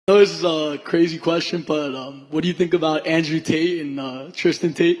I know this is a crazy question, but what do you think about Andrew Tate and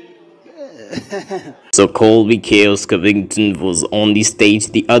Tristan Tate? So Colby Covington was on the stage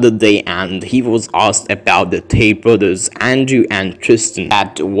the other day and he was asked about the Tate brothers, Andrew and Tristan,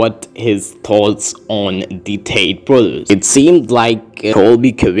 at what his thoughts on the Tate brothers. It seemed like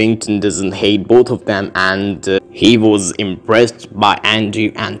Colby Covington doesn't hate both of them and he was impressed by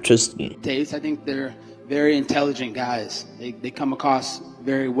Andrew and Tristan. Tates, I think they're very intelligent guys. They come across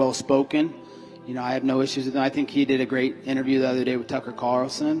very well spoken. You know, I have no issues with them. I think he did a great interview the other day with Tucker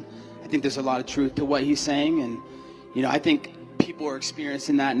Carlson. I think there's a lot of truth to what he's saying, and you know, I think people are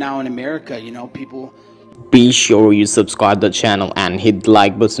experiencing that now in America. You know, people. Be sure you subscribe to the channel and hit the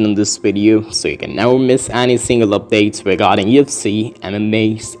like button on this video so you can never miss any single updates regarding UFC,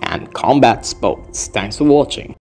 MMA and combat sports. Thanks for watching.